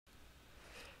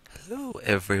Hello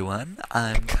everyone,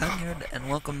 I'm Cunard and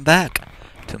welcome back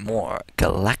to more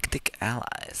Galactic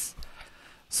Allies.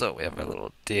 So we have our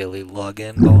little daily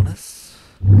login bonus.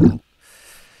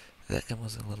 That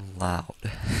was a little loud.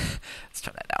 Let's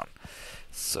turn that down.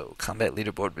 So combat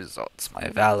leaderboard results. My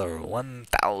valor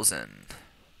 1000.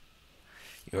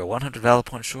 You are 100 valor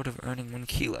points short of earning 1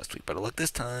 key last week. Better luck this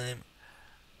time.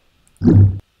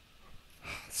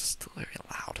 It's still very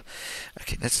loud.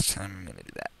 Okay, this time I'm gonna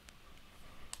do that.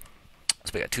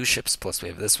 So we got 2 ships, plus we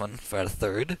have this one for our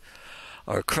third.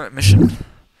 Our current mission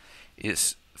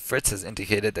is, Fritz has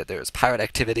indicated that there is pirate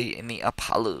activity in the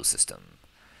Apollo system.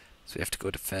 So we have to go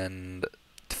defend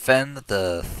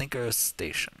the Thinker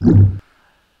Station.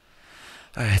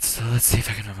 Alright, so let's see if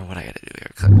I can remember what I gotta do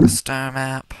here. Click the star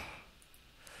map.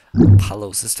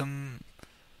 Apollo system.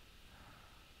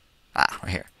 Ah,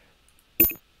 right here.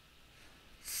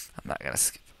 I'm not gonna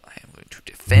skip. I am going to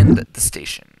defend the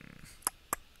station.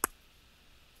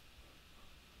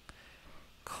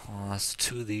 Cost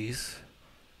 2 of these.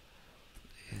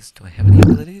 Do I have any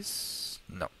abilities?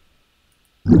 No.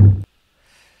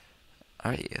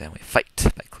 Alright, then we fight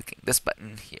by clicking this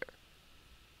button here.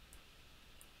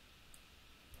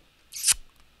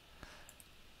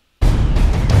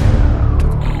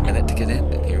 Took me a minute to get in,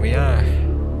 and here we are.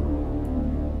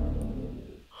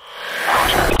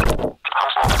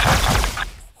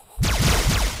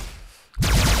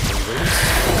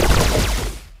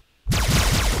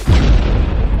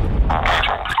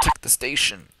 Protect the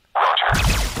station.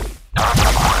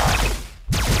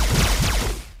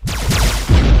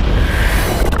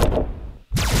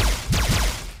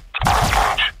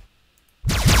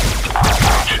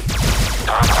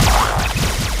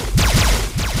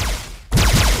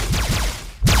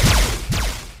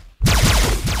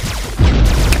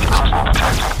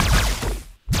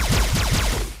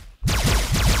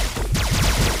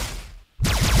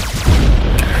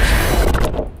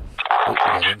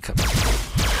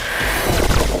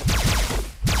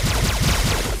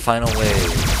 Final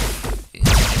wave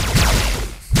incoming.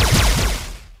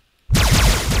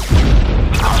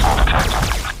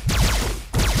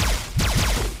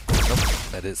 Nope,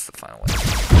 that is the final wave.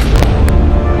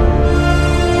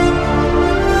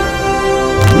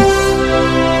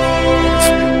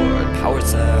 Reward power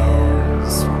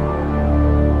cells.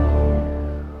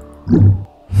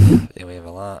 Yeah, we have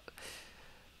a lot.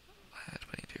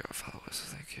 20 followers,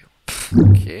 thank you.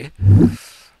 Okay.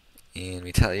 And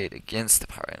retaliate against the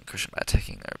power incursion by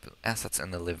attacking their assets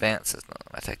in the Levant system.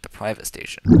 Attack the private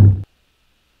station.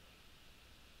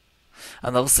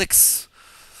 I'm level 6.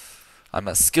 I'm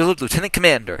a skilled lieutenant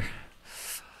commander.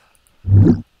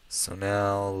 So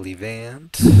now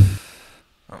Levant.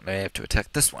 Oh, now I have to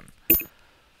attack this one.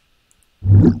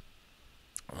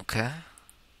 Okay.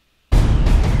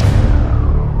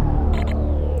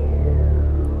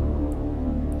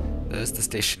 There's the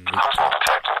station.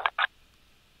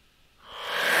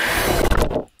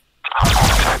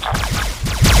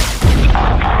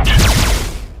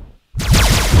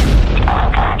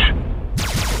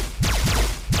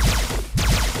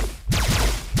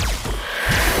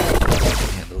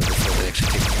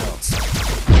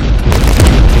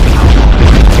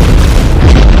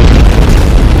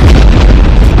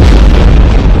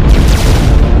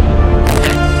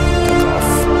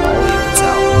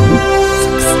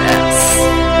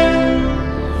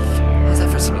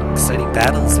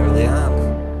 Battles early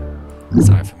on.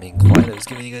 Sorry for being quiet, I was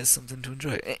giving you guys something to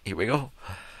enjoy. Here we go.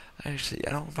 Actually,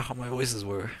 I don't remember how my voices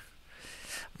were.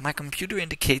 My computer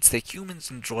indicates that humans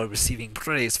enjoy receiving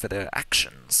praise for their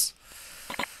actions.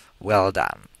 Well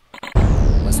done.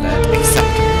 Was that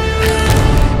acceptable?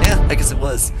 Yeah, I guess it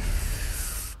was.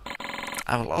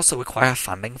 I will also require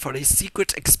funding for a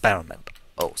secret experiment.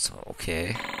 Oh, so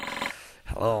okay.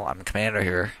 Hello, I'm Commander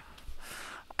here.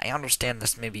 I understand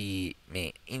this may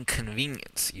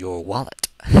inconvenience your wallet.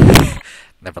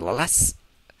 Nevertheless,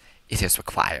 it is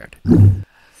required.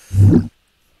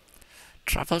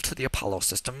 Travel to the Apollo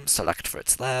system, select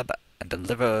Fritz Lab, and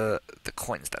deliver the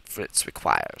coins that Fritz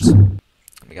requires.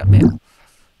 We got mail.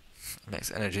 Max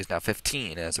energy is now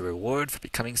 15 as a reward for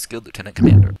becoming skilled lieutenant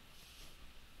commander.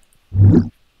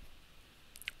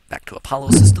 Back to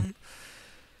Apollo system.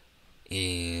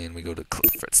 And we go to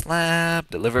Fritz Lab,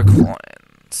 deliver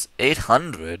coins.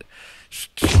 800?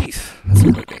 Jeez, that's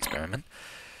a quick experiment.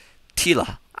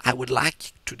 Tila, I would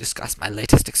like to discuss my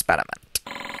latest experiment.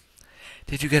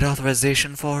 Did you get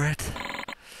authorization for it?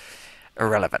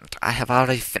 Irrelevant. I have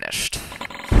already finished.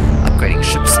 Upgrading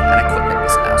ships and equipment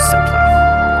is now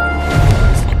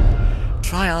simpler.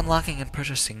 Try unlocking and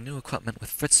purchasing new equipment with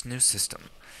Fritz's new system.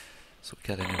 So we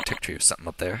got a new tick tree or something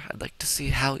up there. I'd like to see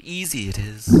how easy it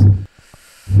is.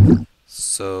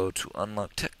 So to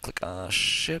unlock tech, click on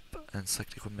ship and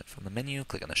select equipment from the menu.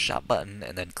 Click on the shop button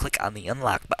and then click on the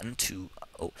unlock button to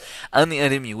on the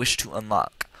item you wish to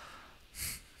unlock.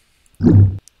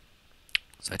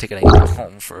 So I take it I go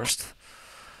home first.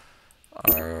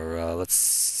 Our let's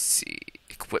see,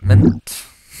 equipment,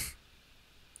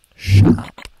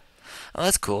 shop. Oh,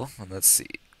 that's cool. And let's see,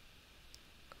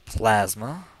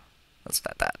 plasma. That's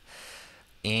not that.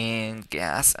 And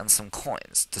gas and some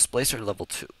coins. Displacer level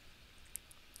 2.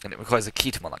 And it requires a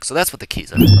key to unlock. So that's what the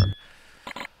keys are for.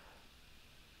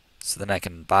 So then I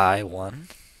can buy one.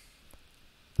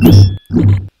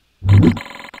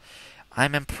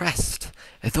 I'm impressed,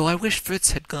 though I wish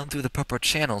Fritz had gone through the proper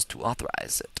channels to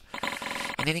authorize it.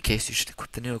 In any case, you should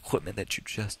equip the new equipment that you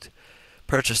just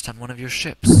purchased on one of your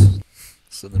ships.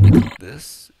 So then we click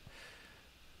this.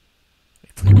 We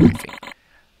click briefing.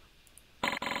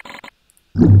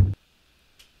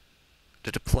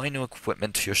 To deploy new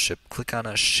equipment to your ship, click on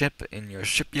a ship in your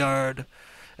shipyard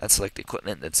and select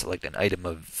equipment, then select an item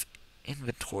of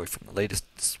inventory from the latest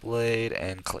displayed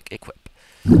and click equip.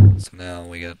 So now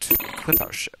we got to equip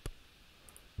our ship.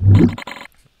 And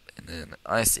then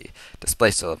I see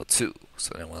displacer level 2,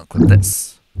 so then we'll equip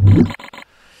this.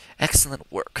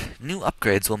 Excellent work. New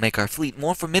upgrades will make our fleet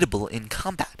more formidable in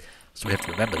combat, so we have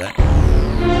to remember that.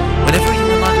 Whenever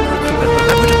you unlock new equipment,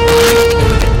 remember to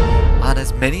buy it on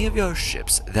as many of your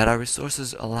ships that our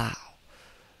resources allow.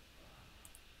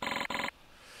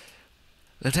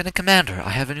 Lieutenant Commander, I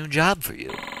have a new job for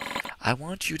you. I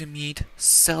want you to meet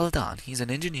Seldon. He's an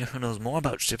engineer who knows more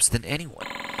about ships than anyone.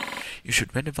 You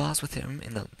should rendezvous with him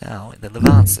now in the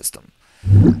Levant system.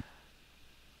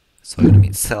 So I'm going to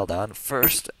meet Seldon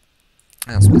first,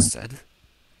 as was said.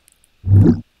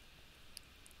 A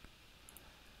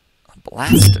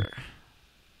blaster.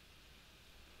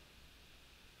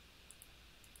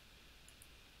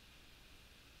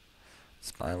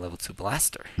 Spy level 2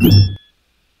 blaster.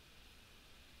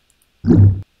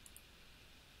 And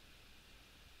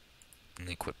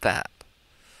equip that.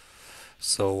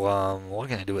 So, what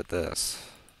can I do with this?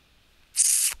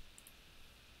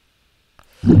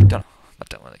 Don't know. But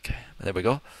don't really care. But there we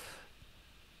go.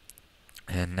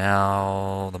 And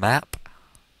now the map.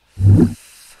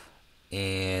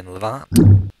 And Levant.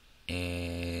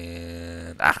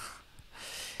 And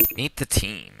meet the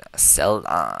team.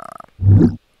 Seldon.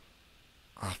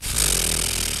 Oh,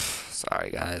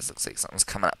 sorry guys, looks like something's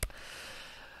coming up.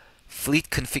 Fleet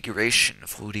configuration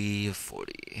 40 of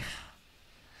 40.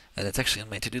 And it's actually on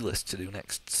my to-do list to do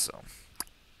next, so.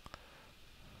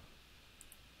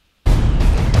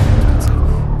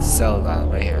 Seldon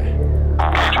right here.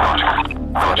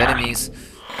 We have enemies.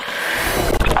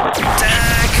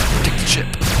 Attack! Take the ship.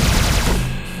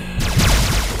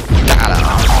 Got him.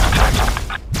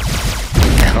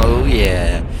 Oh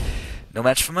yeah. No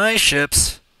match for my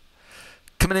ships.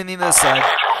 Coming in the other side.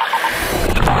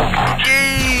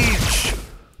 Engage!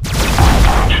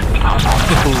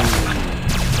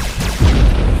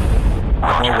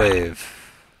 One more wave.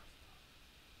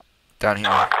 Down here.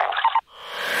 Attack!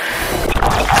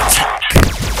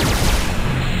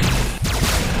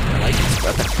 I like his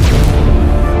weapon.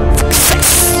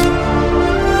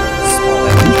 Small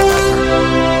damage.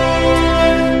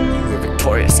 You were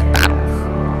victorious in battle.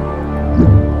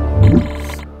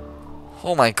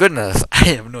 Oh my goodness, I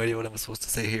have no idea what I'm supposed to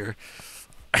say here.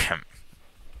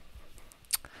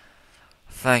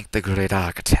 Thank the great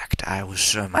architect, I was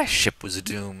sure my ship was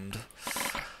doomed.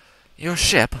 Your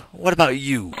ship? What about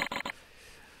you?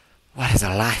 What is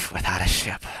a life without a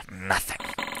ship? Nothing.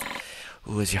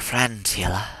 Who is your friend,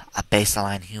 Tila? A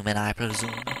baseline human, I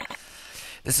presume?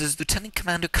 This is Lieutenant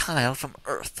Commander Kyle from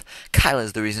Earth. Kyle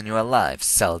is the reason you're alive,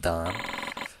 Seldon.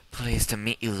 Pleased to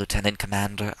meet you, Lieutenant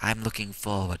Commander. I'm looking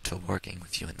forward to working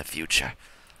with you in the future.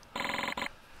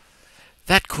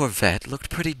 That Corvette looked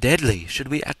pretty deadly. Should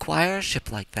we acquire a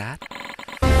ship like that?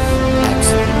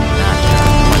 Absolutely not. There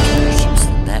are much better ships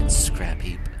than that scrap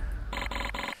heap.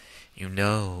 You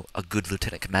know, a good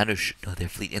Lieutenant Commander should know their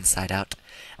fleet inside out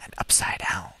and upside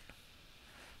down.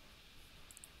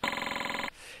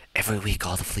 Every week,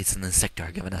 all the fleets in the sector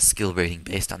are given a skill rating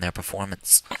based on their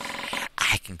performance.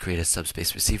 I can create a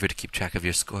subspace receiver to keep track of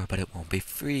your score, but it won't be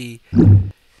free.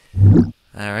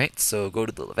 Alright, so go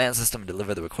to the Levant system and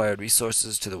deliver the required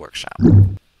resources to the workshop.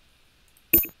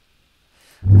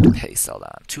 Pay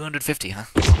Seldon. 250, huh?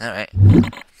 Alright.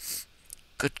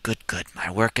 Good. My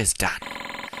work is done.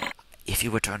 If you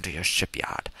return to your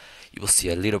shipyard, you will see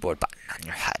a leaderboard button on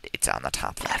your HUD. It's on the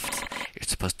top left. You're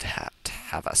supposed to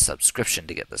have a subscription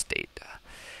to get this data.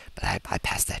 But I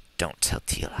bypassed that. Don't tell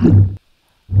Tila.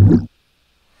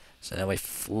 So now we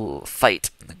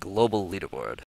fight in the global leaderboard.